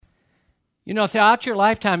You know, throughout your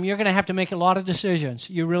lifetime, you're going to have to make a lot of decisions.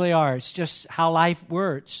 You really are. It's just how life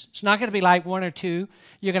works. It's not going to be like one or two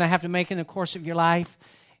you're going to have to make in the course of your life.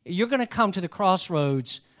 You're going to come to the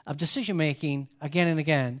crossroads of decision-making again and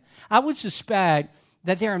again. I would suspect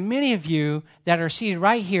that there are many of you that are seated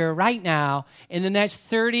right here, right now, in the next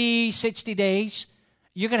 30, 60 days,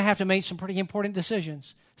 you're going to have to make some pretty important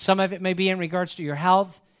decisions. Some of it may be in regards to your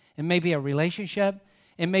health. It may be a relationship.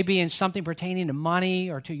 It may be in something pertaining to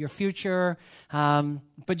money or to your future.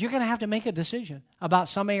 But you're going to have to make a decision about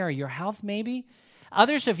some area, your health maybe.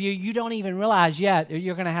 Others of you, you don't even realize yet that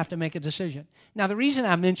you're going to have to make a decision. Now, the reason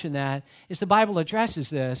I mention that is the Bible addresses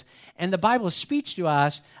this, and the Bible speaks to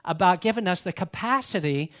us about giving us the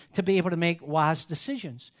capacity to be able to make wise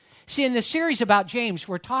decisions. See, in this series about James,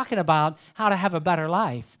 we're talking about how to have a better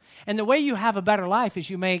life. And the way you have a better life is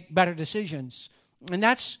you make better decisions. And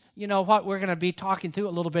that's, what we're going to be talking through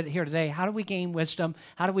a little bit here today. How do we gain wisdom?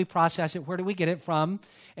 How do we process it? Where do we get it from?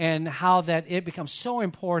 And how that it becomes so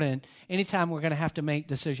important anytime we're going to have to make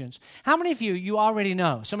decisions. How many of you already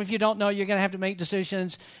know? Some of you don't know you're going to have to make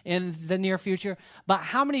decisions in the near future. But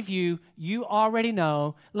how many of you already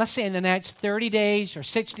know, let's say in the next 30 days or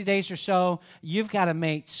 60 days or so, you've got to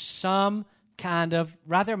make some kind of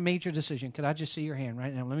rather major decision. Could I just see your hand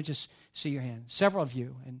right now? Let me just see your hand. Several of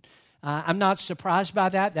you. And I'm not surprised by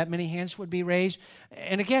that many hands would be raised.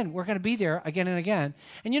 And again, we're going to be there again and again.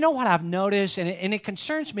 And you know what I've noticed, and it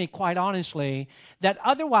concerns me quite honestly, that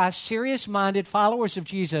otherwise serious-minded followers of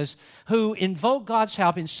Jesus who invoke God's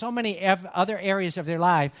help in so many other areas of their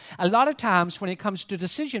life, a lot of times when it comes to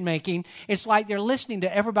decision-making, it's like they're listening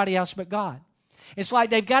to everybody else but God. It's like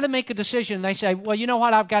they've got to make a decision. And they say, well, you know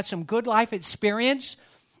what? I've got some good life experience.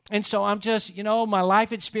 And so I'm just, my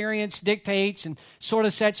life experience dictates and sort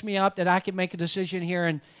of sets me up that I can make a decision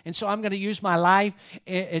here. And so I'm going to use my life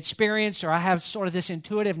experience, or I have sort of this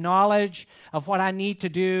intuitive knowledge of what I need to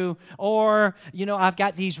do. Or, I've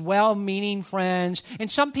got these well-meaning friends.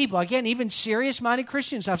 And some people, again, even serious-minded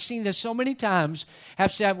Christians, I've seen this so many times,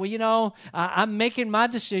 have said, well, I'm making my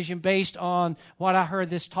decision based on what I heard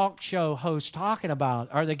this talk show host talking about,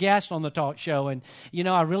 or the guest on the talk show. And,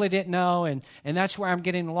 I really didn't know. And that's where I'm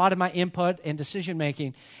getting a lot of my input and decision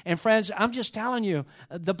making. And friends, I'm just telling you,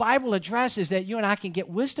 the Bible addresses that you and I can get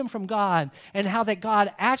wisdom from God, and how that God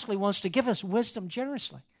actually wants to give us wisdom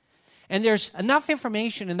generously. And there's enough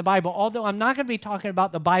information in the Bible, although I'm not going to be talking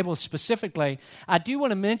about the Bible specifically. I do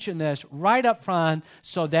want to mention this right up front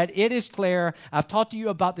so that it is clear. I've talked to you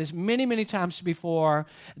about this many, many times before,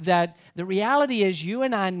 that the reality is you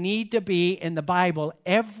and I need to be in the Bible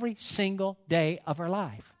every single day of our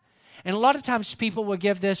life. And a lot of times people will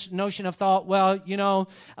give this notion of thought, well,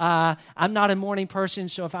 I'm not a morning person,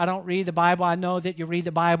 so if I don't read the Bible, I know that you read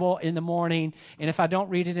the Bible in the morning, and if I don't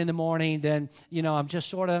read it in the morning, then, I'm just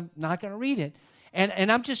sort of not going to read it.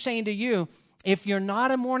 And I'm just saying to you, if you're not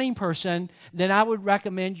a morning person, then I would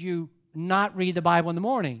recommend you not read the Bible in the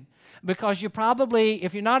morning. Because you probably,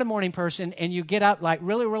 if you're not a morning person and you get up like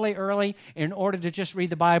really, really early in order to just read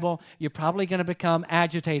the Bible, you're probably going to become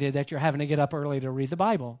agitated that you're having to get up early to read the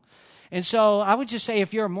Bible. And so I would just say,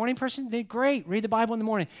 if you're a morning person, then great, read the Bible in the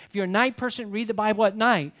morning. If you're a night person, read the Bible at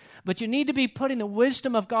night. But you need to be putting the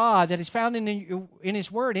wisdom of God that is found in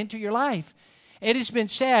His Word into your life. It has been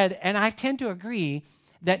said, and I tend to agree,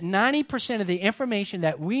 that 90% of the information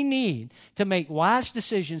that we need to make wise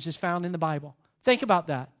decisions is found in the Bible. Think about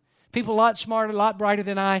that. People a lot smarter, a lot brighter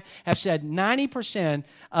than I have said 90%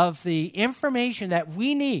 of the information that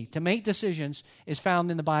we need to make decisions is found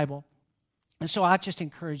in the Bible. And so I just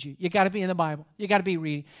encourage you. You got to be in the Bible. You got to be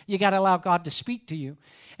reading. You got to allow God to speak to you.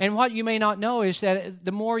 And what you may not know is that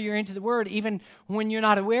the more you're into the Word, even when you're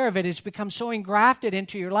not aware of it, it's become so engrafted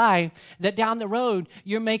into your life that down the road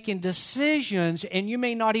you're making decisions, and you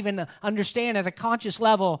may not even understand at a conscious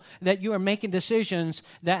level that you are making decisions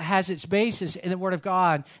that has its basis in the Word of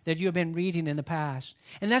God that you have been reading in the past.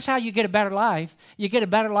 And that's how you get a better life. You get a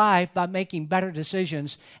better life by making better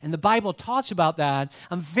decisions. And the Bible talks about that.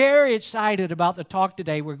 I'm very excited about the talk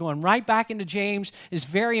today. We're going right back into James, this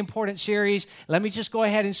very important series. Let me just go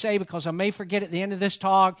ahead and say, because I may forget at the end of this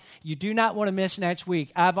talk, you do not want to miss next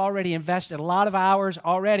week. I've already invested a lot of hours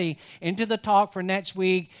already into the talk for next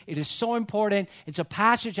week. It is so important. It's a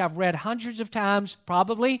passage I've read hundreds of times,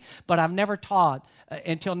 probably, but I've never taught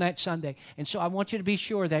until next Sunday. And so I want you to be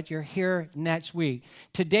sure that you're here next week.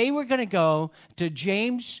 Today we're going to go to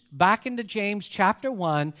James, back into James chapter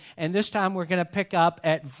 1, and this time we're going to pick up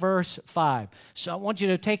at verse 5. So I want you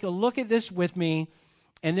to take a look at this with me,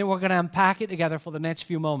 and then we're going to unpack it together for the next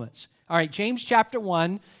few moments. All right, James chapter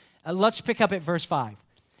 1, let's pick up at verse 5.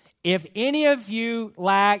 If any of you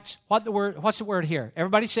lacks, what's the word here?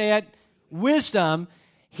 Everybody say it. wisdom,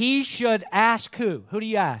 he should ask who? Who do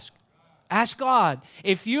you ask? Ask God.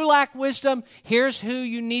 If you lack wisdom, here's who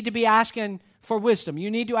you need to be asking for wisdom. You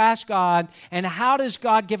need to ask God. And how does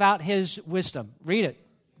God give out his wisdom? Read it.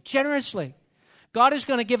 Generously. God is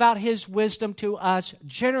going to give out his wisdom to us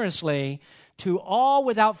generously. To all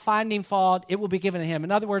without finding fault, it will be given to him.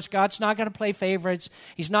 In other words, God's not going to play favorites.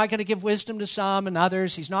 He's not going to give wisdom to some and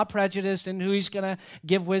others. He's not prejudiced in who he's going to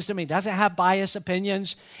give wisdom. He doesn't have biased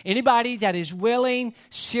opinions. Anybody that is willing,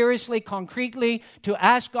 seriously, concretely, to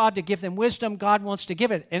ask God to give them wisdom, God wants to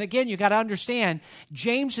give it. And again, you got to understand,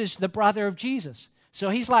 James is the brother of Jesus. So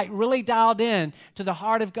he's like really dialed in to the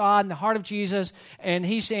heart of God and the heart of Jesus. And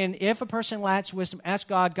he's saying, if a person lacks wisdom, ask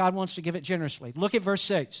God. God wants to give it generously. Look at verse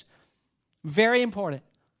 6. Very important.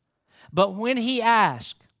 But when he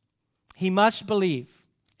asks, he must believe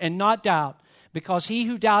and not doubt, because he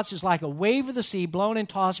who doubts is like a wave of the sea blown and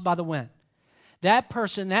tossed by the wind. That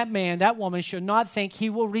person, that man, that woman should not think he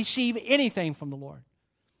will receive anything from the Lord.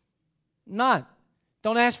 None.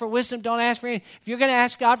 Don't ask for wisdom. Don't ask for anything. If you're going to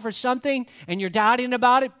ask God for something and you're doubting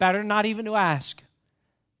about it, better not even to ask.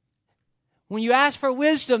 When you ask for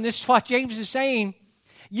wisdom, this is what James is saying,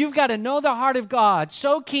 you've got to know the heart of God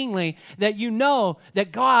so keenly that you know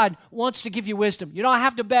that God wants to give you wisdom. You don't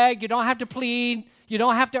have to beg. You don't have to plead. You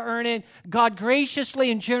don't have to earn it. God graciously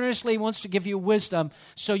and generously wants to give you wisdom.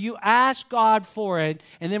 So you ask God for it.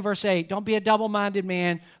 And then verse 8, don't be a double-minded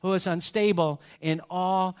man who is unstable in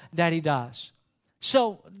all that he does.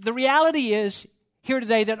 So the reality is here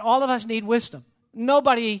today that all of us need wisdom.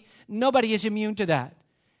 Nobody is immune to that.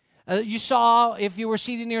 You saw, if you were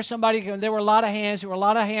seated near somebody, there were a lot of hands. There were a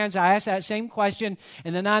lot of hands. I asked that same question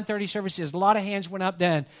in the 9:30 services. A lot of hands went up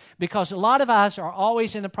then because a lot of us are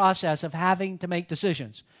always in the process of having to make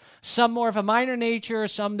decisions. Some more of a minor nature,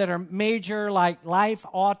 some that are major, like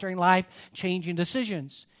life-altering, life-changing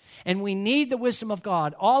decisions. And we need the wisdom of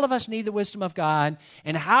God. All of us need the wisdom of God.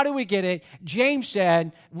 And how do we get it? James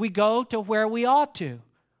said, we go to where we ought to.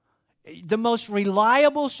 The most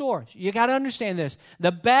reliable source, you got to understand this,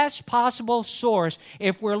 the best possible source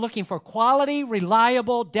if we're looking for quality,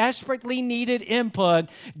 reliable, desperately needed input,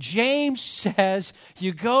 James says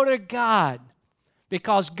you go to God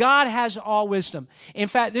because God has all wisdom. In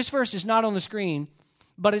fact, this verse is not on the screen,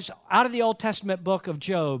 but it's out of the Old Testament book of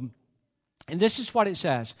Job. And this is what it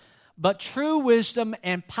says. But true wisdom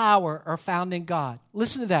and power are found in God.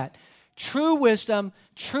 Listen to that. True wisdom,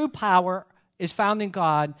 true power is found in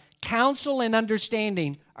God. Counsel and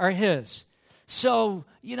understanding are his. So,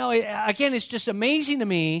 again, it's just amazing to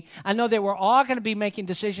me. I know that we're all going to be making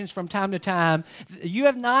decisions from time to time. You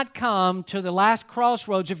have not come to the last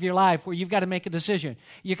crossroads of your life where you've got to make a decision.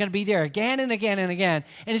 You're going to be there again and again and again.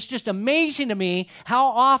 And it's just amazing to me how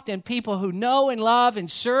often people who know and love and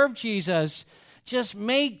serve Jesus just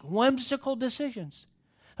make whimsical decisions.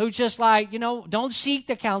 Who just don't seek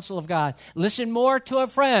the counsel of God. Listen more to a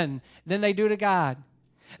friend than they do to God.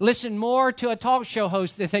 Listen more to a talk show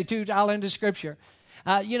host than they do dial into Scripture.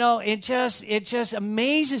 It just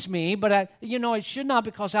amazes me, but it should not,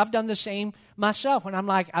 because I've done the same myself. When I'm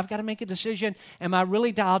like, I've got to make a decision. Am I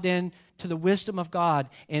really dialed in to the wisdom of God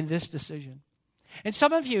in this decision? And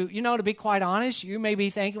some of you, to be quite honest, you may be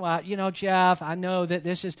thinking, well, Jeff, I know that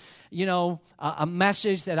this is, a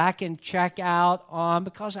message that I can check out on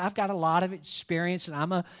because I've got a lot of experience and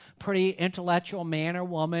I'm a pretty intellectual man or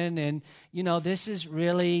woman. And, this is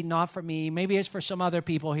really not for me. Maybe it's for some other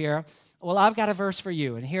people here. Well, I've got a verse for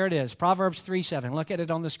you, and here it is, Proverbs 3:7. Look at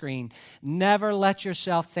it on the screen. Never let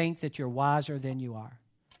yourself think that you're wiser than you are,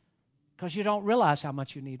 because you don't realize how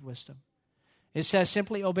much you need wisdom. It says,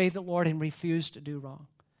 simply obey the Lord and refuse to do wrong.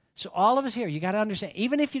 So all of us here, you got to understand,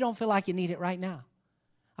 even if you don't feel like you need it right now,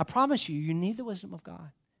 I promise you, you need the wisdom of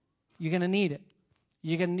God. You're going to need it.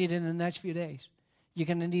 You're going to need it in the next few days. You're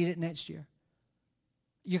going to need it next year.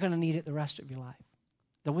 You're going to need it the rest of your life.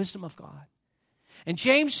 The wisdom of God. And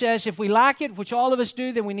James says if we lack it, which all of us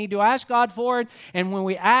do, then we need to ask God for it. And when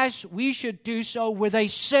we ask, we should do so with a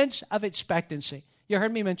sense of expectancy. You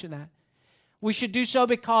heard me mention that. We should do so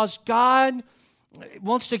because God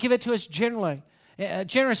wants to give it to us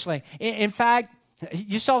generously. In fact,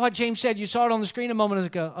 you saw what James said. You saw it on the screen a moment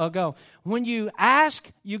ago. When you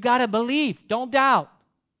ask, you got to believe. Don't doubt.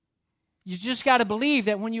 You just got to believe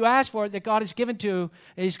that when you ask for it, that God is going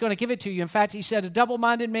to give it to you. In fact, he said a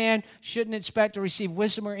double-minded man shouldn't expect to receive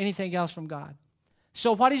wisdom or anything else from God.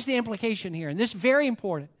 So what is the implication here? And this is very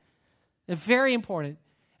important. It's very important.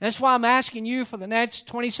 And that's why I'm asking you for the next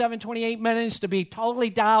 27, 28 minutes to be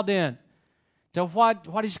totally dialed in to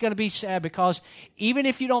what is going to be said, because even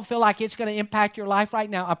if you don't feel like it's going to impact your life right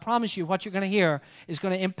now, I promise you what you're going to hear is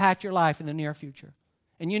going to impact your life in the near future.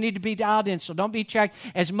 And you need to be dialed in, so don't be checked.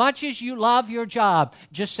 As much as you love your job,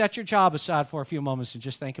 just set your job aside for a few moments and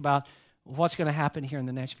just think about what's going to happen here in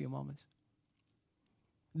the next few moments.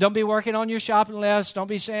 Don't be working on your shopping list. Don't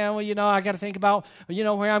be saying, well, I got to think about,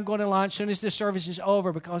 where I'm going to lunch as soon as this service is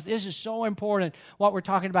over, because this is so important, what we're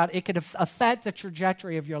talking about. It could affect the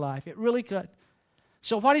trajectory of your life. It really could.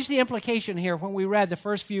 So what is the implication here when we read the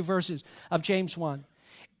first few verses of James 1?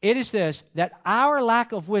 It is this, that our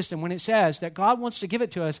lack of wisdom, when it says that God wants to give it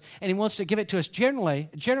to us, and He wants to give it to us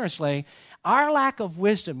generously, our lack of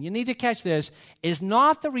wisdom, you need to catch this, is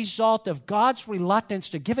not the result of God's reluctance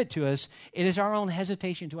to give it to us. It is our own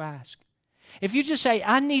hesitation to ask. If you just say,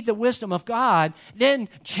 I need the wisdom of God, then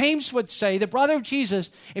James would say, the brother of Jesus,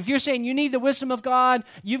 if you're saying you need the wisdom of God,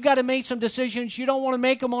 you've got to make some decisions. You don't want to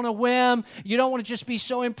make them on a whim. You don't want to just be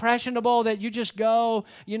so impressionable that you just go,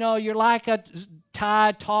 you're like a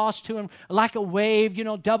tide tossed to him, like a wave,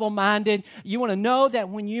 double-minded. You want to know that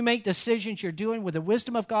when you make decisions, you're doing with the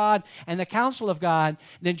wisdom of God and the counsel of God.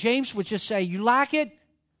 Then James would just say, you like it?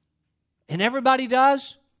 And everybody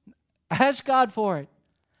does? Ask God for it.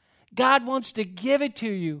 God wants to give it to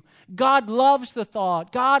you. God loves the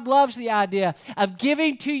thought. God loves the idea of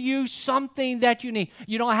giving to you something that you need.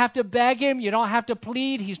 You don't have to beg Him. You don't have to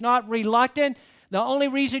plead. He's not reluctant. The only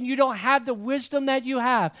reason you don't have the wisdom that you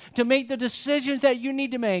have to make the decisions that you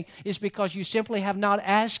need to make is because you simply have not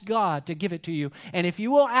asked God to give it to you. And if you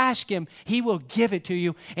will ask Him, He will give it to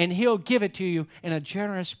you, and He'll give it to you in a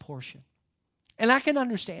generous portion. And I can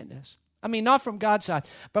understand this. I mean, not from God's side,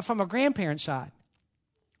 but from a grandparent's side.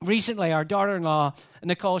 Recently, our daughter-in-law,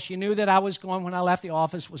 Nicole, she knew that I was going, when I left the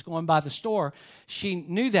office, was going by the store. She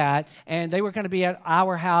knew that, and they were going to be at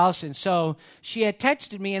our house, and so she had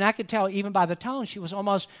texted me, and I could tell even by the tone, she was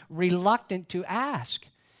almost reluctant to ask.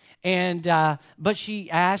 And but she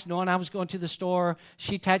asked, knowing I was going to the store,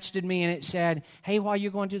 she texted me, and it said, hey, while you're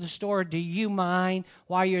going to the store, do you mind,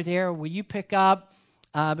 while you're there, will you pick up?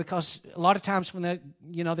 Because a lot of times when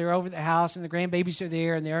they're over at the house and the grandbabies are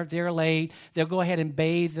there and they're late, they'll go ahead and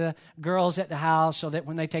bathe the girls at the house so that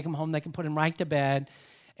when they take them home, they can put them right to bed.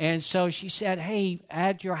 And so she said, hey,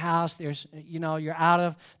 at your house, there's, you're out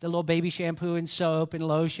of the little baby shampoo and soap and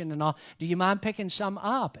lotion and all. Do you mind picking some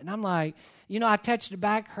up? And I'm like, I texted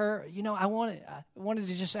back her, I wanted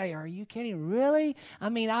to just say, are you kidding? Really? I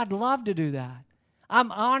mean, I'd love to do that.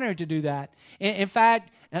 I'm honored to do that. In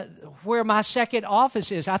fact, where my second office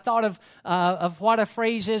is, I thought of what a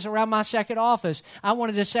phrase is around my second office. I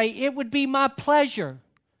wanted to say, it would be my pleasure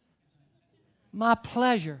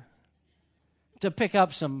to pick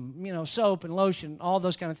up some, soap and lotion, all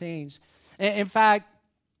those kind of things. In fact,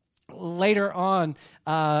 later on,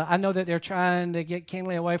 I know that they're trying to get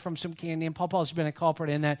Kinley away from some candy, and Paul's been a culprit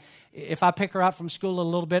in that. If I pick her up from school a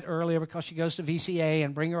little bit earlier because she goes to VCA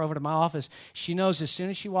and bring her over to my office, she knows as soon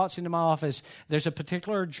as she walks into my office, there's a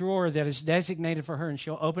particular drawer that is designated for her, and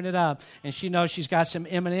she'll open it up, and she knows she's got some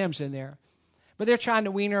M&Ms in there. But they're trying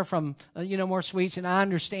to wean her from, more sweets, and I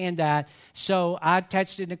understand that. So I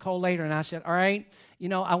texted Nicole later, and I said, all right,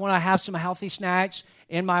 I want to have some healthy snacks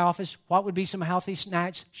in my office. What would be some healthy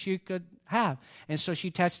snacks she could have? And so she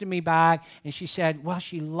texted me back, and she said, well,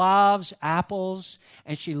 she loves apples,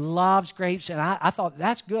 and she loves grapes. And I thought,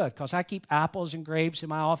 that's good, because I keep apples and grapes in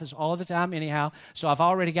my office all the time anyhow, so I've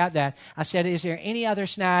already got that. I said, is there any other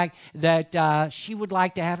snack that she would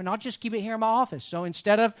like to have? And I'll just keep it here in my office. So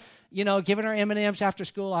instead of giving her M&Ms after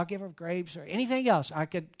school, I'll give her grapes or anything else I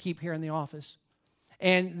could keep here in the office.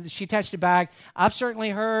 And she texted back, I've certainly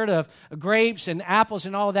heard of grapes and apples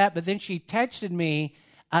and all of that, but then she texted me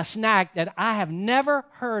a snack that I have never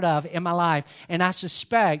heard of in my life, and I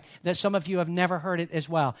suspect that some of you have never heard it as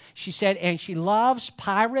well. She said, and she loves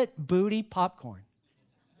Pirate Booty popcorn.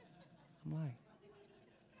 I'm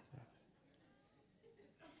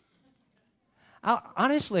like,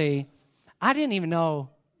 honestly, I didn't even know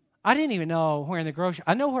where in the grocery.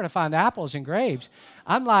 I know where to find apples and grapes.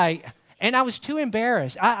 I'm like, and I was too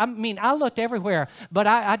embarrassed. I mean, I looked everywhere, but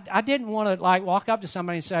I didn't want to walk up to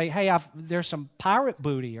somebody and say, hey, there's some pirate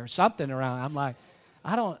booty or something around. I'm like,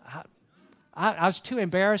 I was too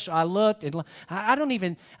embarrassed. I looked, and I don't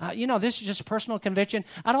even, this is just personal conviction.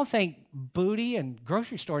 I don't think booty and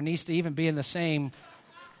grocery store needs to even be in the same,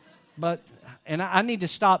 and I need to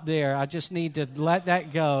stop there. I just need to let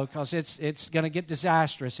that go, because it's going to get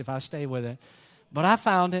disastrous if I stay with it. But I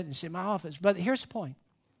found it, and it's in my office. But here's the point.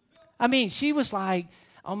 I mean, she was like,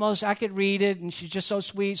 almost, I could read it, and she's just so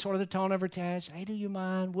sweet, sort of the tone of her text. Hey, do you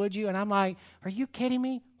mind? Would you? And I'm like, are you kidding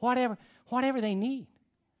me? Whatever they need.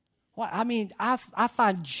 I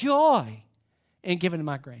find joy in giving to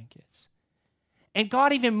my grandkids. And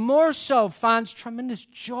God even more so finds tremendous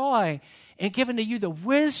joy and given to you the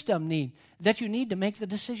wisdom that you need to make the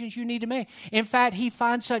decisions you need to make. In fact, he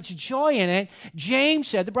finds such joy in it. James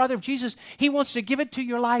said, the brother of Jesus, he wants to give it to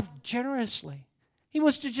your life generously. He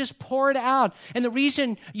wants to just pour it out. And the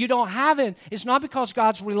reason you don't have it is not because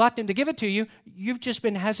God's reluctant to give it to you. You've just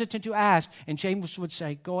been hesitant to ask. And James would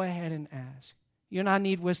say, go ahead and ask. You and I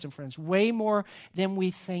need wisdom, friends, way more than we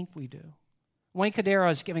think we do. Wayne Cordeiro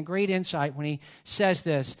is giving great insight when he says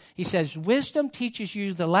this. He says, wisdom teaches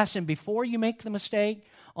you the lesson before you make the mistake.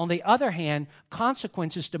 On the other hand,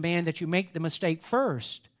 consequences demand that you make the mistake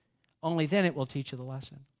first. Only then it will teach you the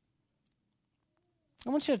lesson. I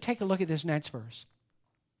want you to take a look at this next verse.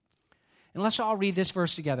 And let's all read this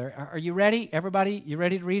verse together. Are you ready? Everybody, you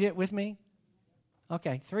ready to read it with me?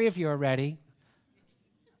 Okay, 3 of you are ready.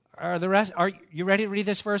 Are you ready to read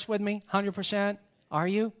this verse with me? 100%? Are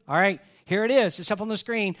you? All right, here it is. It's up on the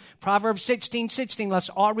screen. Proverbs 16:16. Let's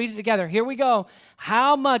all read it together. Here we go.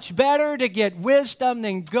 How much better to get wisdom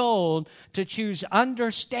than gold, to choose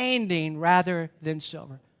understanding rather than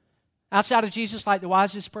silver. Outside of Jesus, like the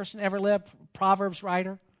wisest person ever lived, Proverbs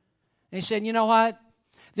writer. And he said, you know what?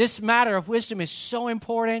 This matter of wisdom is so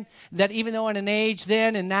important that even though in an age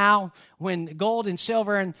then and now when gold and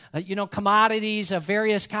silver and commodities of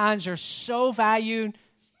various kinds are so valued,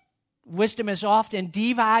 wisdom is often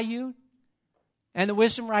devalued. And the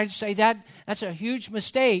wisdom writers say that's a huge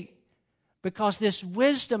mistake, because this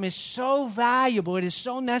wisdom is so valuable. It is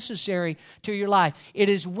so necessary to your life. It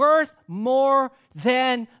is worth more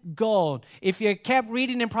than gold. If you kept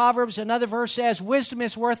reading in Proverbs, another verse says, wisdom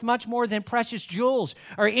is worth much more than precious jewels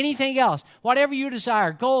or anything else. Whatever you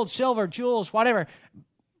desire, gold, silver, jewels, whatever.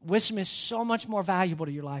 Wisdom is so much more valuable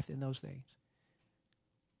to your life than those things.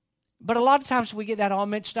 But a lot of times we get that all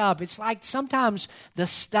mixed up. It's like sometimes the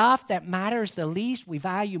stuff that matters the least we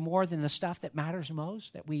value more than the stuff that matters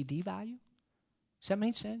most that we devalue. Does that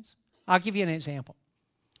make sense? I'll give you an example.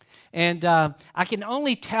 And I can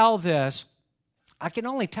only tell this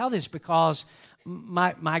because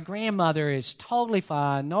my grandmother is totally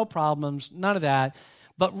fine, no problems, none of that.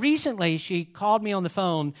 But recently she called me on the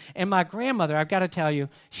phone, and my grandmother, I've got to tell you,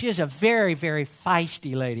 she is a very, very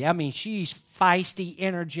feisty lady. I mean, she's feisty,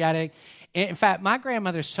 energetic. In fact, my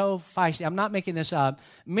grandmother's so feisty, I'm not making this up.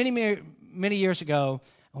 Many years ago,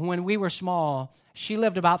 when we were small, she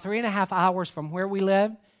lived about 3.5 hours from where we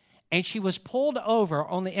lived, and she was pulled over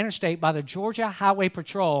on the interstate by the Georgia Highway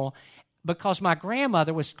Patrol because my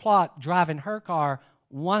grandmother was caught driving her car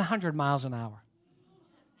 100 miles an hour.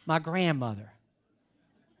 My grandmother.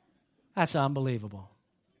 That's unbelievable.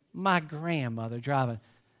 My grandmother driving.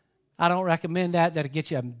 I don't recommend that. That'll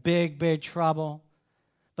get you in big, big trouble.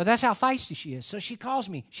 But that's how feisty she is. So she calls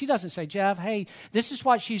me. She doesn't say, Jeff, hey, this is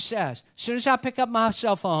what she says. As soon as I pick up my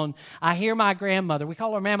cell phone, I hear my grandmother. We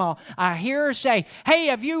call her Mama. I hear her say, hey,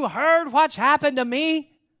 have you heard what's happened to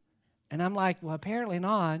me? And I'm like, well, apparently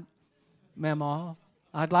not, Mama.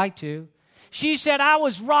 I'd like to. She said, I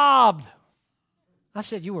was robbed. I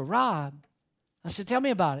said, you were robbed? I said, tell me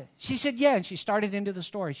about it. She said, yeah, and she started into the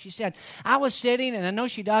story. She said, I was sitting, and I know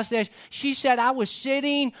she does this. She said, I was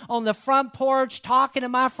sitting on the front porch talking to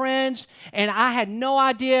my friends, and I had no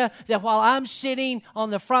idea that while I'm sitting on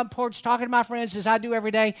the front porch talking to my friends, as I do every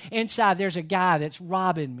day, inside there's a guy that's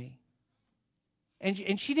robbing me.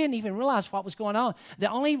 And she didn't even realize what was going on. The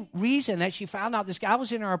only reason that she found out this guy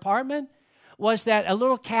was in her apartment was that a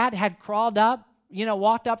little cat had crawled up,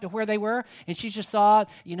 walked up to where they were, and she just thought,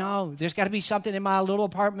 there's got to be something in my little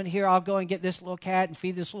apartment here. I'll go and get this little cat and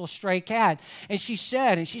feed this little stray cat. And she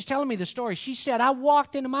said, and she's telling me the story, she said, I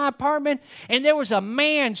walked into my apartment, and there was a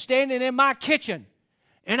man standing in my kitchen.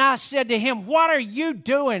 And I said to him, what are you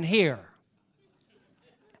doing here?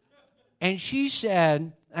 And she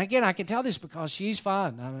said, again, I can tell this because she's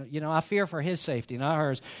fine. I fear for his safety, not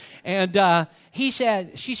hers. And she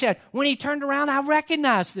said, when he turned around, I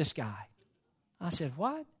recognized this guy. I said,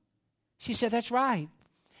 what? She said, that's right.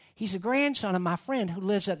 He's a grandson of my friend who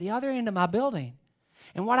lives at the other end of my building.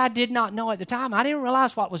 And what I did not know at the time, I didn't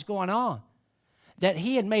realize what was going on, that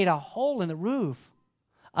he had made a hole in the roof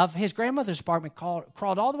of his grandmother's apartment,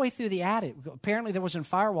 crawled all the way through the attic. Apparently there wasn't a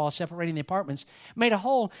firewall separating the apartments, made a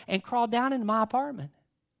hole and crawled down into my apartment.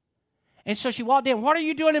 And so she walked in, what are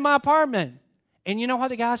you doing in my apartment? And you know what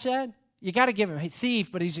the guy said? You got to give him a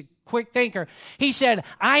thief, but he's a quick thinker. He said,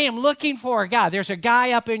 I am looking for a guy. There's a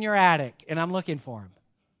guy up in your attic, and I'm looking for him.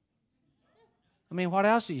 I mean, what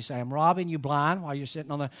else do you say? I'm robbing you blind while you're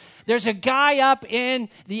sitting on the... There's a guy up in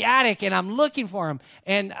the attic, and I'm looking for him.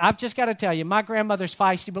 And I've just got to tell you, my grandmother's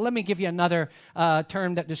feisty, but let me give you another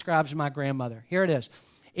term that describes my grandmother. Here it is.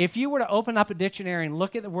 If you were to open up a dictionary and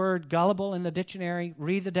look at the word gullible in the dictionary,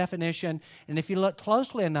 read the definition, and if you look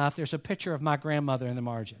closely enough, there's a picture of my grandmother in the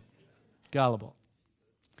margin. Gullible.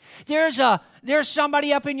 There's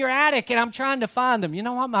somebody up in your attic, and I'm trying to find them. You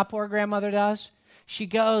know what my poor grandmother does? She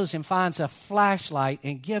goes and finds a flashlight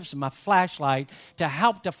and gives him a flashlight to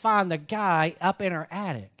help to find the guy up in her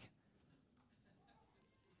attic.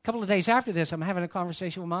 A couple of days after this, I'm having a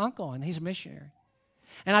conversation with my uncle, and he's a missionary.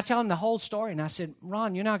 And I tell him the whole story, and I said,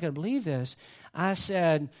 Ron, you're not going to believe this. I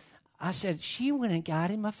said, she went and got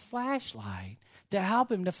him a flashlight to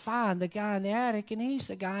help him to find the guy in the attic, and he's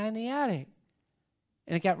the guy in the attic.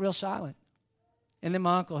 And it got real silent. And then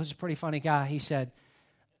my uncle, who's a pretty funny guy, he said,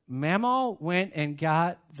 Mama went and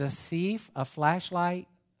got the thief a flashlight?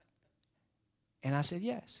 And I said,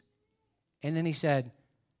 yes. And then he said,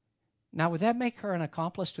 now would that make her an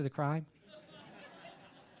accomplice to the crime?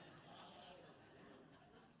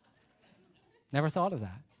 Never thought of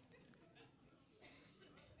that.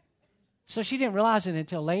 So she didn't realize it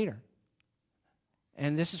until later.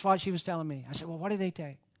 And this is what she was telling me. I said, well, what did they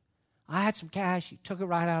take? I had some cash. She took it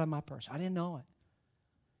right out of my purse. I didn't know it.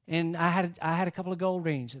 And I had a couple of gold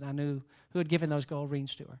rings, and I knew who had given those gold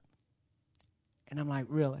rings to her. And I'm like,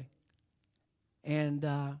 really? And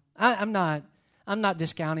I'm not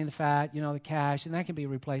discounting the fact, the cash, and that can be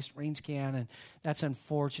replaced. Rings can, and that's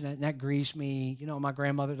unfortunate, and that grieves me. My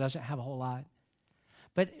grandmother doesn't have a whole lot.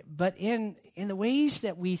 But in the ways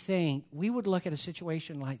that we think, we would look at a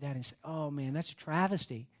situation like that and say, oh, man, that's a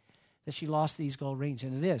travesty that she lost these gold rings.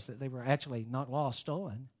 And it is, that they were actually not lost,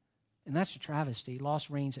 stolen. And that's a travesty. Lost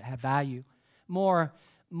rings that have value, more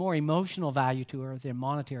emotional value to her than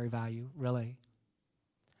monetary value, really.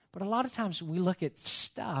 But a lot of times we look at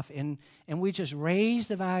stuff and we just raise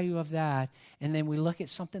the value of that, and then we look at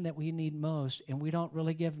something that we need most, and we don't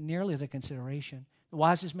really give nearly the consideration. The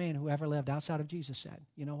wisest man who ever lived outside of Jesus said,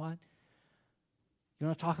 you know what? You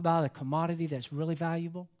want to talk about a commodity that's really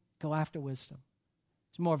valuable? Go after wisdom.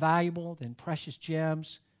 It's more valuable than precious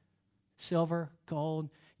gems, silver, gold.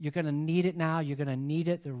 You're going to need it now. You're going to need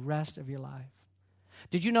it the rest of your life.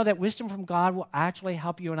 Did you know that wisdom from God will actually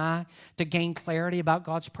help you and I to gain clarity about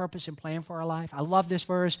God's purpose and plan for our life? I love this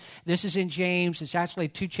verse. This is in James. It's actually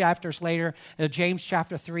 2 chapters later, James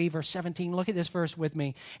chapter 3, verse 17. Look at this verse with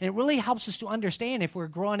me. And it really helps us to understand if we're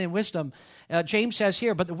growing in wisdom. James says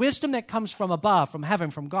here, but the wisdom that comes from above, from heaven,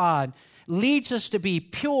 from God, leads us to be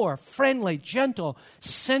pure, friendly, gentle,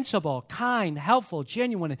 sensible, kind, helpful,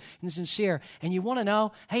 genuine, and sincere. And you want to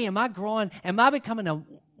know, hey, am I growing? Am I becoming a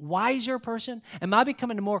wiser person? Am I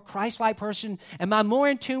becoming a more Christ-like person? Am I more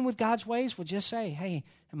in tune with God's ways? Well, just say, hey,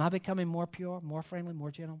 am I becoming more pure, more friendly,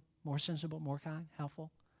 more gentle, more sensible, more kind,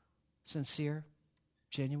 helpful, sincere,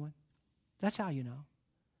 genuine? That's how you know.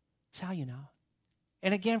 That's how you know.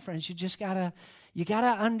 And again, friends, you gotta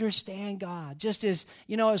understand God. Just as,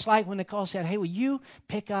 it's like when Nicole said, hey, will you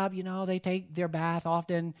pick up, they take their bath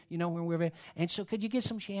often, when we're, and so could you get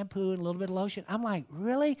some shampoo and a little bit of lotion? I'm like,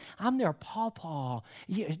 really? I'm their pawpaw.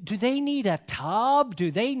 Do they need a tub? Do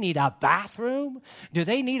they need a bathroom? Do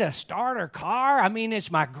they need a starter car? I mean, it's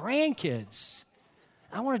my grandkids.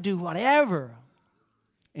 I want to do whatever.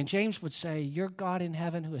 And James would say, your God in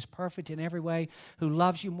heaven, who is perfect in every way, who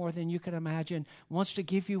loves you more than you can imagine, wants to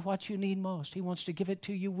give you what you need most. He wants to give it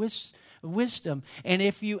to you with wisdom. And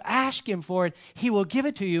if you ask him for it, he will give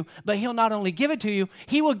it to you. But he'll not only give it to you,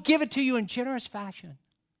 he will give it to you in generous fashion.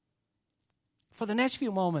 For the next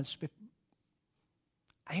few moments,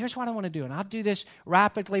 here's what I want to do. And I'll do this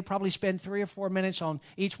rapidly, probably spend 3 or 4 minutes on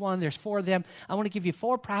each one. There's 4 of them. I want to give you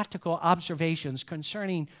 4 practical observations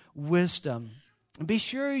concerning wisdom. And be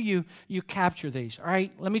sure you capture these, all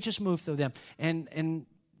right? Let me just move through them. And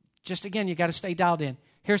just again, you got to stay dialed in.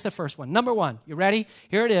 Here's the first one. Number 1, you ready?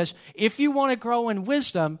 Here it is. If you want to grow in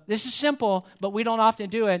wisdom, this is simple, but we don't often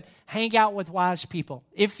do it, hang out with wise people.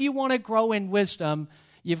 If you want to grow in wisdom,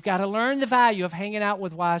 you've got to learn the value of hanging out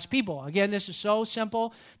with wise people. Again, this is so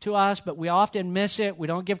simple to us, but we often miss it. We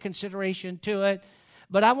don't give consideration to it.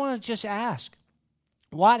 But I want to just ask,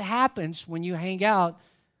 what happens when you hang out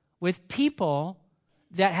with people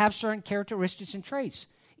that have certain characteristics and traits?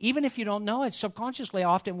 Even if you don't know it, subconsciously,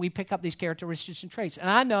 often we pick up these characteristics and traits. And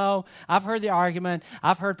I know, I've heard the argument,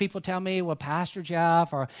 I've heard people tell me, well, Pastor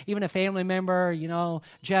Jeff, or even a family member,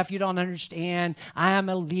 Jeff, you don't understand. I am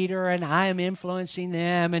a leader, and I am influencing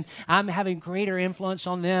them, and I'm having greater influence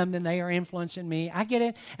on them than they are influencing me. I get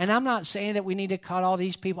it, and I'm not saying that we need to cut all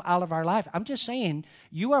these people out of our life. I'm just saying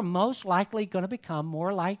you are most likely going to become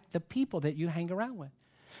more like the people that you hang around with.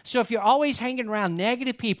 So if you're always hanging around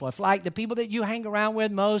negative people, if like the people that you hang around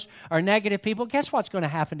with most are negative people, guess what's going to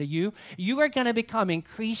happen to you? You are going to become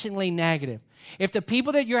increasingly negative. If the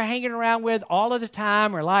people that you're hanging around with all of the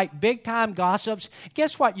time are like big-time gossips,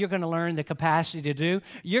 guess what you're going to learn the capacity to do?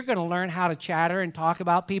 You're going to learn how to chatter and talk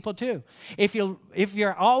about people too. If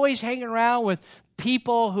you're always hanging around with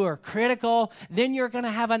people who are critical, then you're going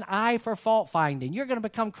to have an eye for fault finding. You're going to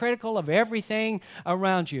become critical of everything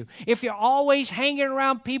around you. If you're always hanging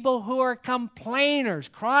around people who are complainers,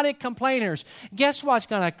 chronic complainers, guess what's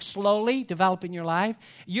going to slowly develop in your life?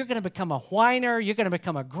 You're going to become a whiner. You're going to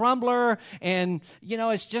become a grumbler. And,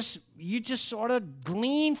 it's just, you just sort of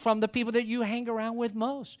glean from the people that you hang around with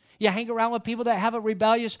most. You hang around with people that have a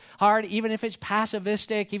rebellious heart, even if it's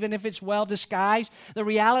passivistic, even if it's well disguised. The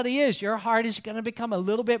reality is your heart is going to become a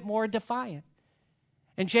little bit more defiant.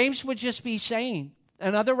 And James would just be saying,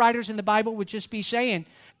 and other writers in the Bible would just be saying,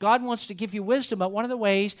 God wants to give you wisdom, but one of the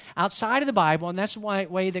ways outside of the Bible, and that's the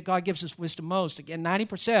way that God gives us wisdom most, again,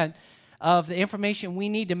 90% of the information we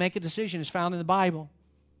need to make a decision is found in the Bible.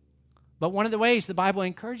 But one of the ways the Bible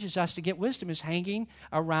encourages us to get wisdom is hanging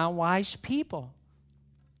around wise people.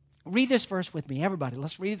 Read this verse with me, everybody.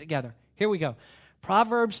 Let's read it together. Here we go.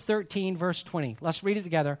 Proverbs 13, verse 20. Let's read it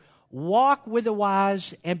together. Walk with the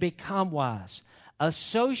wise and become wise.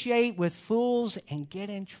 Associate with fools and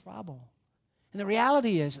get in trouble. And the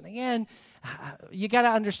reality is, and again, you got to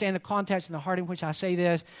understand the context and the heart in which I say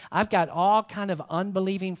this. I've got all kind of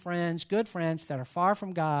unbelieving friends, good friends that are far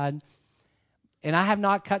from God, and I have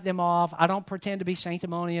not cut them off. I don't pretend to be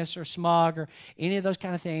sanctimonious or smug or any of those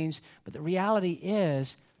kind of things. But the reality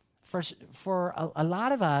is, for a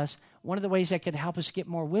lot of us, one of the ways that could help us get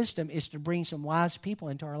more wisdom is to bring some wise people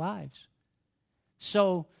into our lives.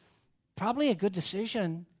 So probably a good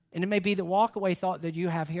decision, and it may be the walk-away thought that you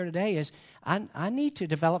have here today is, I need to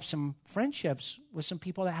develop some friendships with some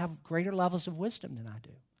people that have greater levels of wisdom than I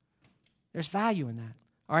do. There's value in that.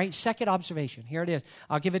 All right, second observation. Here it is.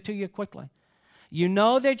 I'll give it to you quickly. You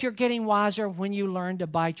know that you're getting wiser when you learn to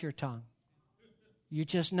bite your tongue. You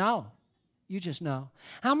just know. You just know.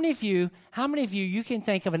 How many of you can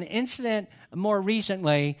think of an incident more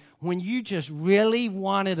recently when you just really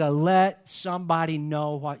wanted to let somebody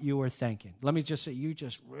know what you were thinking? Let me just say, you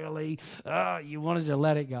just really, you wanted to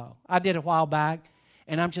let it go. I did a while back,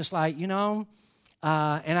 and I'm just like, and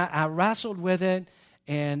I wrestled with it,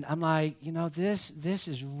 and I'm like, this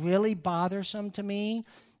is really bothersome to me,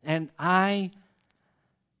 and I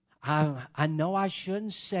know I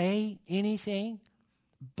shouldn't say anything,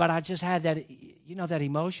 but I just had that, that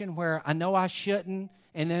emotion where I know I shouldn't,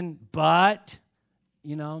 and then, but,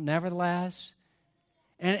 nevertheless.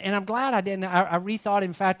 And I'm glad I didn't. I rethought.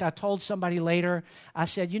 In fact, I told somebody later, I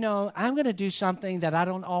said, I'm going to do something that I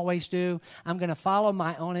don't always do. I'm going to follow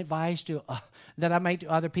my own advice that I make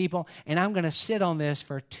to other people, and I'm going to sit on this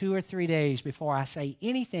for 2 or 3 days before I say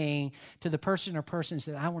anything to the person or persons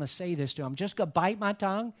that I want to say this to. I'm just going to bite my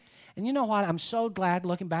tongue. And you know what? I'm so glad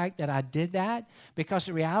looking back that I did that, because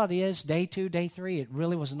the reality is day 2, day 3, it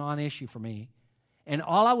really was a non-issue for me. And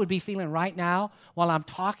all I would be feeling right now while I'm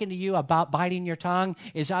talking to you about biting your tongue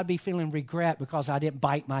is I'd be feeling regret because I didn't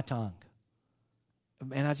bite my tongue.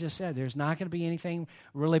 And I just said, there's not going to be anything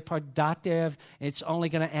really productive. It's only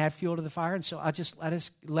going to add fuel to the fire. And so I just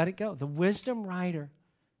let it go. The wisdom writer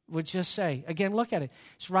would just say, again, look at it.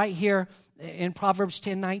 It's right here in Proverbs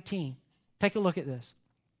 10:19. Take a look at this.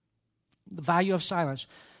 The value of silence.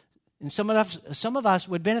 And some of us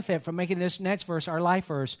would benefit from making this next verse our life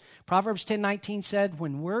verse. Proverbs 10:19 said,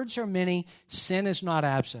 when words are many, sin is not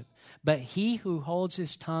absent, but he who holds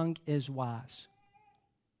his tongue is wise.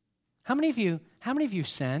 How many of you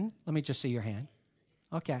sin? Let me just see your hand.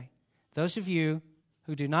 Okay. Those of you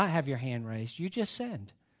who do not have your hand raised, you just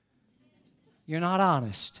sinned. You're not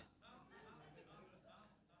honest.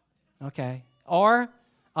 Okay. Or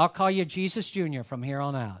I'll call you Jesus Jr. from here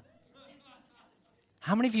on out.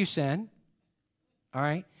 How many of you sin? All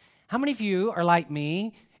right. How many of you are like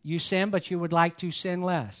me? You sin, but you would like to sin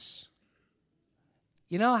less.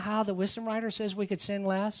 You know how the wisdom writer says we could sin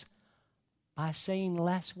less? By saying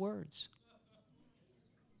less words.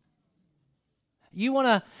 You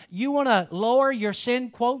want to lower your sin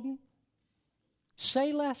quotient?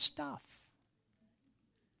 Say less stuff.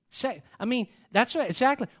 That's right,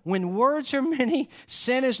 exactly. When words are many,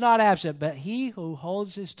 sin is not absent, but he who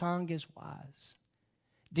holds his tongue is wise.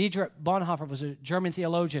 Dietrich Bonhoeffer was a German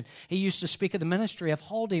theologian. He used to speak of the ministry of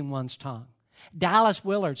holding one's tongue. Dallas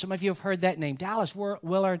Willard, some of you have heard that name. Dallas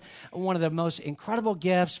Willard, one of the most incredible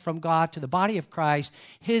gifts from God to the body of Christ,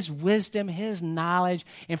 his wisdom, his knowledge.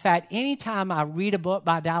 In fact, anytime I read a book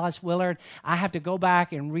by Dallas Willard, I have to go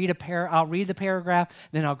back and read I'll read the paragraph,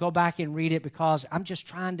 then I'll go back and read it because I'm just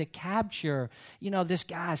trying to capture, this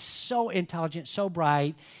guy is so intelligent, so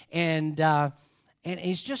bright, and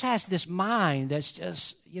he just has this mind that's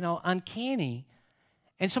just, uncanny.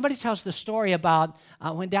 And somebody tells the story about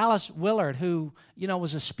when Dallas Willard, who,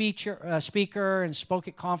 was a speaker and spoke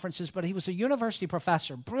at conferences, but he was a university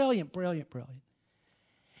professor, brilliant.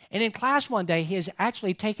 And in class one day, he is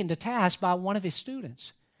actually taken to task by one of his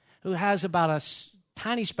students who has about a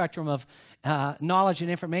tiny spectrum of knowledge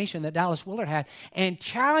and information that Dallas Willard had, and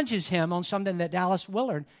challenges him on something that Dallas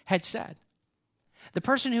Willard had said. The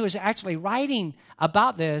person who is actually writing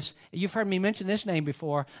about this, you've heard me mention this name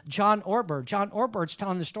before, John Ortberg. John Ortberg's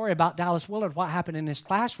telling the story about Dallas Willard, what happened in his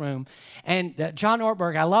classroom. And John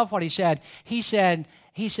Ortberg, I love what he said. He said,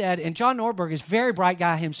 and John Ortberg is a very bright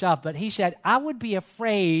guy himself, but he said, I would be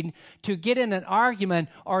afraid to get in an argument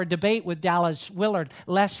or a debate with Dallas Willard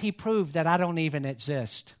lest he prove that I don't even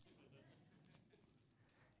exist.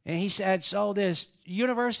 And he said, so this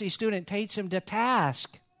university student takes him to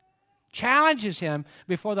task, challenges him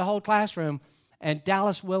before the whole classroom, and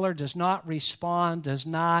Dallas Willard does not respond, does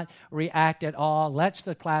not react at all, lets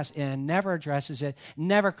the class in, never addresses it,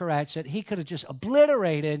 never corrects it. He could have just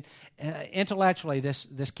obliterated intellectually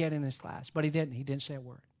this kid in his class, but he didn't. He didn't say a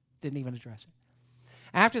word, didn't even address it.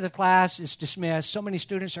 After the class is dismissed, so many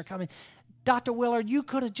students are coming. Dr. Willard, you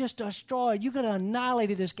could have just destroyed, you could have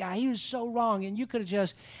annihilated this guy. He was so wrong, and you could have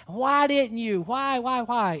just, why didn't you?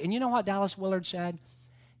 Why? And you know what Dallas Willard said?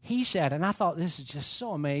 He said, and I thought this is just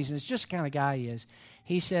so amazing. It's just the kind of guy he is.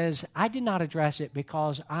 He says, I did not address it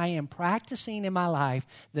because I am practicing in my life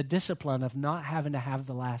the discipline of not having to have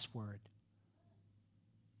the last word.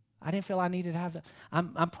 I didn't feel I needed to have that.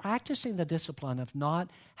 I'm practicing the discipline of not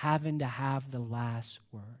having to have the last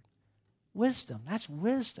word. Wisdom, that's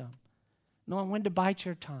wisdom. Knowing when to bite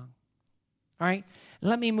your tongue. All right,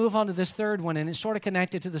 let me move on to this third one, and it's sort of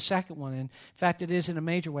connected to the second one. In fact, it is in a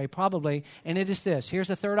major way, probably, and it is this. Here's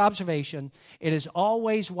the third observation. It is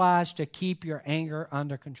always wise to keep your anger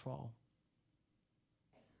under control.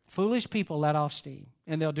 Foolish people let off steam,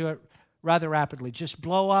 and they'll do it rather rapidly. Just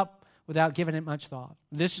blow up without giving it much thought.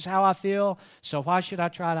 This is how I feel, so why should I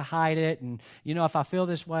try to hide it? And, if I feel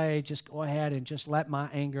this way, just go ahead and just let my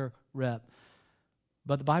anger rip.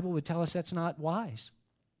 But the Bible would tell us that's not wise.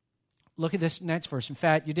 Look at this next verse. In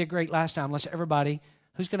fact, you did great last time. Let's everybody.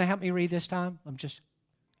 Who's going to help me read this time?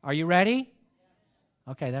 Are you ready?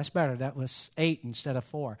 Okay, that's better. That was 8 instead of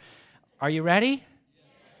 4. Are you ready?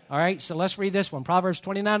 All right, so let's read this one. Proverbs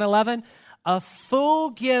 29:11. A fool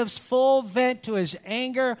gives full vent to his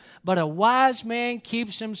anger, but a wise man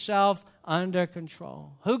keeps himself under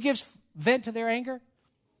control. Who gives vent to their anger?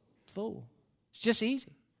 Fool. It's just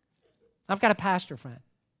easy. I've got a pastor friend.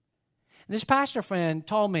 And this pastor friend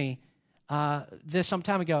told me this some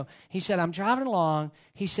time ago. He said, I'm driving along.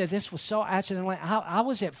 He said, this was so accidental. I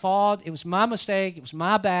was at fault. It was my mistake. It was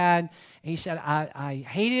my bad. And he said, I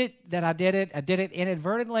hate it that I did it. I did it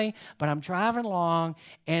inadvertently, but I'm driving along,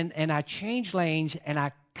 and I changed lanes, and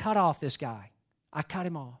I cut off this guy. I cut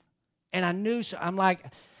him off. And I knew, so I'm like,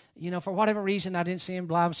 for whatever reason, I didn't see him,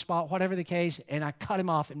 blind spot, whatever the case, and I cut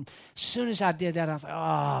him off. And as soon as I did that, I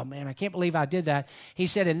thought, oh, man, I can't believe I did that. He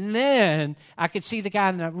said, and then I could see the guy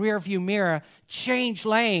in the rearview mirror change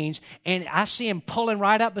lanes, and I see him pulling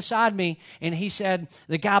right up beside me. And he said,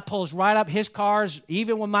 the guy pulls right up. His car's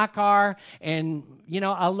even with my car. And,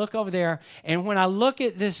 I look over there, and when I look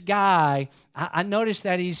at this guy, I notice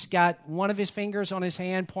that he's got one of his fingers on his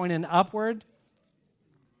hand pointing upward.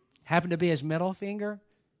 Happened to be his middle finger.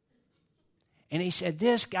 And he said,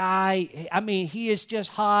 this guy, he is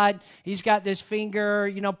just hot. He's got this finger,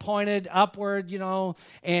 pointed upward,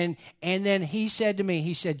 And then he said to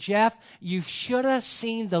me, Jeff, you should have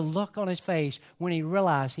seen the look on his face when he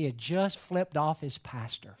realized he had just flipped off his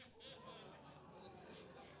pastor.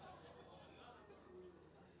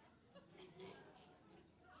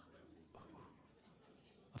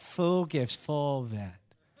 A fool gives full vent.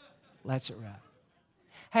 Lets it rip.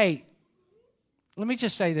 Hey, let me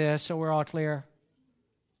just say this so we're all clear.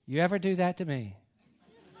 You ever do that to me?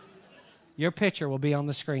 Your picture will be on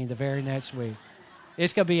the screen the very next week.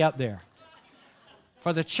 It's going to be up there.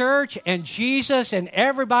 For the church and Jesus and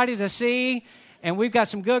everybody to see. And we've got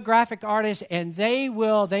some good graphic artists, and they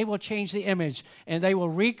will change the image, and they will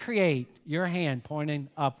recreate your hand pointing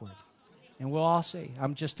upward. And we'll all see.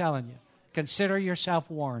 I'm just telling you. Consider yourself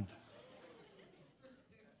warned.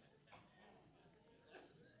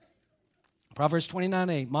 Proverbs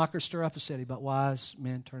 29:8, mockers stir up a city, but wise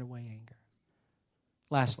men turn away anger.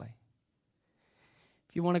 Lastly,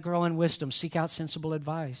 if you want to grow in wisdom, seek out sensible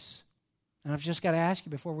advice. And I've just got to ask you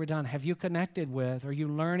before we're done, have you connected with, are you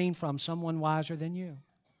learning from someone wiser than you?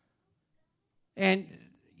 And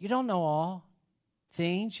you don't know all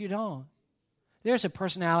things, you don't. There's a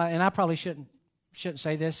personality, and I probably shouldn't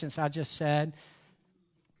say this since I just said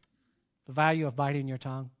the value of biting your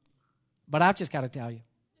tongue. But I've just got to tell you,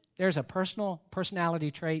 there's a personality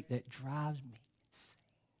trait that drives me insane.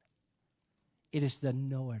 It is the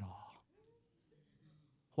know-it-all.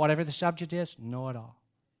 Whatever the subject is, know-it-all.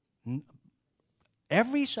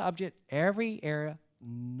 Every subject, every area,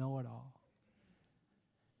 know-it-all.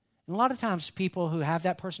 And a lot of times people who have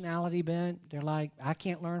that personality bent, they're like, I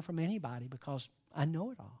can't learn from anybody because I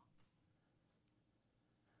know it all.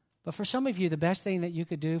 But for some of you, the best thing that you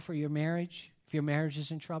could do for your marriage, if your marriage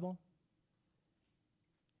is in trouble,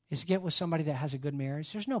 is get with somebody that has a good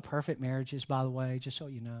marriage. There's no perfect marriages, by the way, just so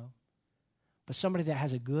you know. But somebody that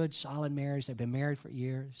has a good, solid marriage, they've been married for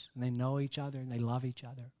years, and they know each other, and they love each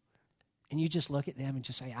other. And you just look at them and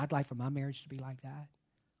just say, I'd like for my marriage to be like that.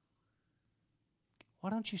 Why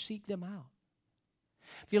don't you seek them out?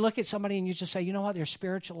 If you look at somebody and you just say, you know what, their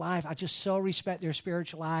spiritual life, I just so respect their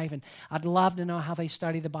spiritual life, and I'd love to know how they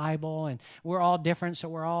study the Bible, and we're all different, so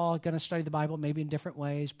we're all going to study the Bible maybe in different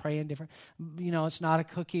ways, pray in different, it's not a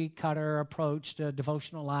cookie-cutter approach to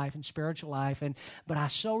devotional life and spiritual life, but I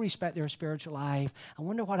so respect their spiritual life. I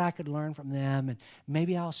wonder what I could learn from them, and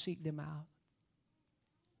maybe I'll seek them out.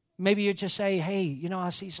 Maybe you just say, hey, I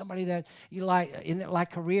see somebody that you like in their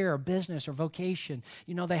career or business or vocation.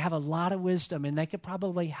 They have a lot of wisdom and they could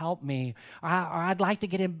probably help me. Or I'd like to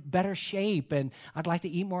get in better shape and I'd like to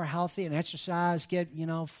eat more healthy and exercise, get,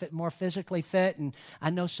 more physically fit. And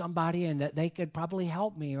I know somebody and that they could probably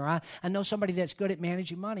help me. Or I know somebody that's good at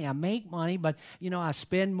managing money. I make money, but, I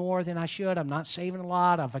spend more than I should. I'm not saving a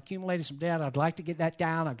lot. I've accumulated some debt. I'd like to get that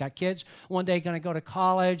down. I've got kids one day going to go to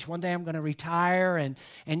college. One day I'm going to retire. And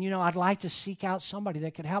I'd like to seek out somebody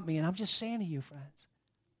that could help me. And I'm just saying to you, friends,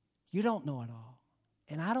 you don't know it all,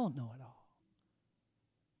 and I don't know it all.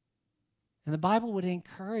 And the Bible would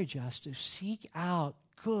encourage us to seek out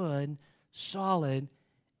good, solid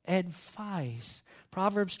advice.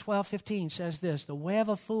 Proverbs 12:15 says this, the way of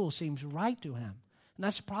a fool seems right to him. And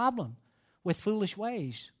that's the problem with foolish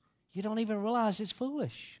ways. You don't even realize it's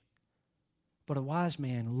foolish. But a wise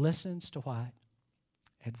man listens to what?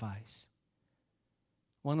 Advice.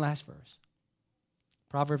 One last verse.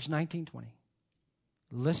 Proverbs 19:20.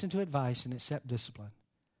 Listen to advice and accept discipline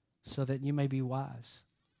so that you may be wise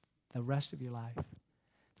the rest of your life.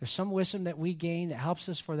 There's some wisdom that we gain that helps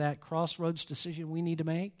us for that crossroads decision we need to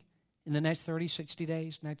make in the next 30, 60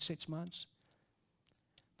 days, next 6 months.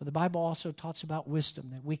 But the Bible also talks about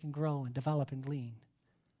wisdom that we can grow and develop and glean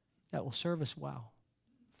that will serve us well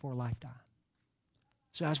for a lifetime.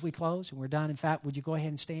 So as we close and we're done, in fact, would you go ahead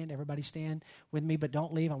and stand? Everybody stand with me, but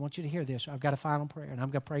don't leave. I want you to hear this. I've got a final prayer, and I'm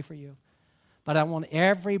going to pray for you. But I want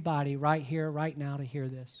everybody right here, right now to hear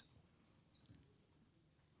this.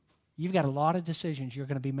 You've got a lot of decisions you're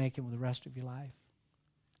going to be making with the rest of your life.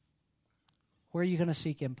 Where are you going to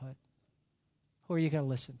seek input? Who are you going to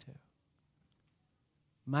listen to?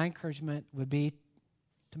 My encouragement would be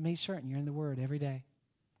to make certain you're in the Word every day,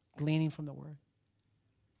 gleaning from the Word.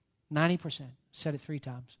 90%, said it 3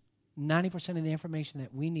 times, 90% of the information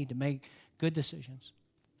that we need to make good decisions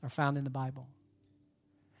are found in the Bible.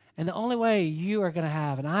 And the only way you are going to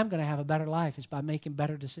have, and I'm going to have a better life, is by making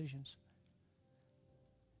better decisions.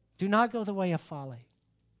 Do not go the way of folly.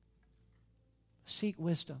 Seek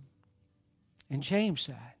wisdom. And James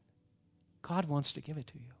said, God wants to give it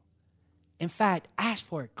to you. In fact, ask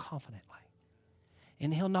for it confidently.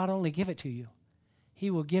 And He'll not only give it to you, He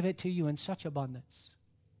will give it to you in such abundance.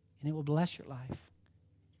 And it will bless your life.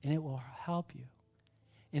 And it will help you.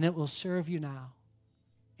 And it will serve you now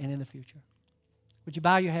and in the future. Would you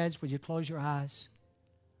bow your heads? Would you close your eyes?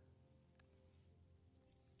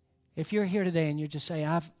 If you're here today and you just say,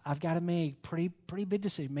 I've got to make pretty big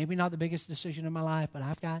decision, maybe not the biggest decision in my life, but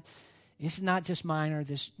it's not just minor,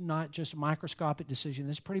 this is not just a microscopic decision,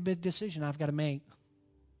 this is a pretty big decision I've got to make.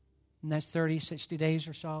 And that's 30, 60 days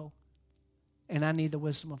or so. And I need the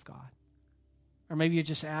wisdom of God. Or maybe you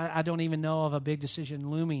just say, I don't even know of a big decision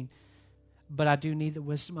looming, but I do need the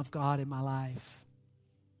wisdom of God in my life.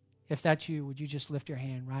 If that's you, would you just lift your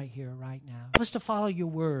hand right here, right now? Help us to follow your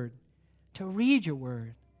word, to read your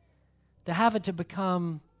word, to have it to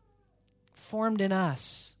become formed in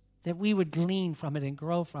us, that we would glean from it and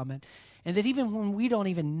grow from it. And that even when we don't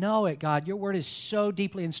even know it, God, your word is so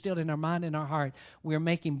deeply instilled in our mind and our heart, we're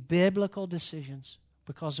making biblical decisions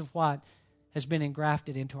because of what? has been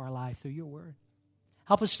engrafted into our life through your word.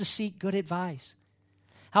 Help us to seek good advice.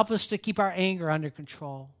 Help us to keep our anger under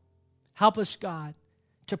control. Help us, God,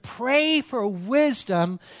 to pray for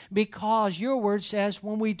wisdom, because your word says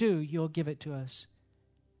when we do, you'll give it to us.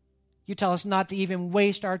 You tell us not to even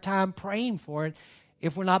waste our time praying for it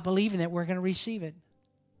if we're not believing that we're going to receive it.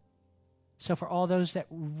 So for all those that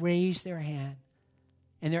raise their hand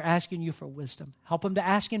and they're asking you for wisdom, help them to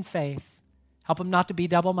ask in faith. Help them not to be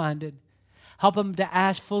double-minded. Help them to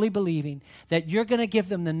ask fully believing that you're going to give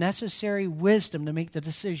them the necessary wisdom to make the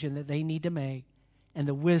decision that they need to make, and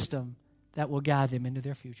the wisdom that will guide them into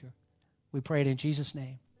their future. We pray it in Jesus'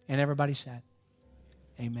 name. And everybody said,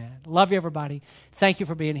 amen. Love you, everybody. Thank you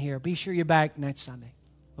for being here. Be sure you're back next Sunday.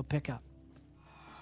 We'll pick up.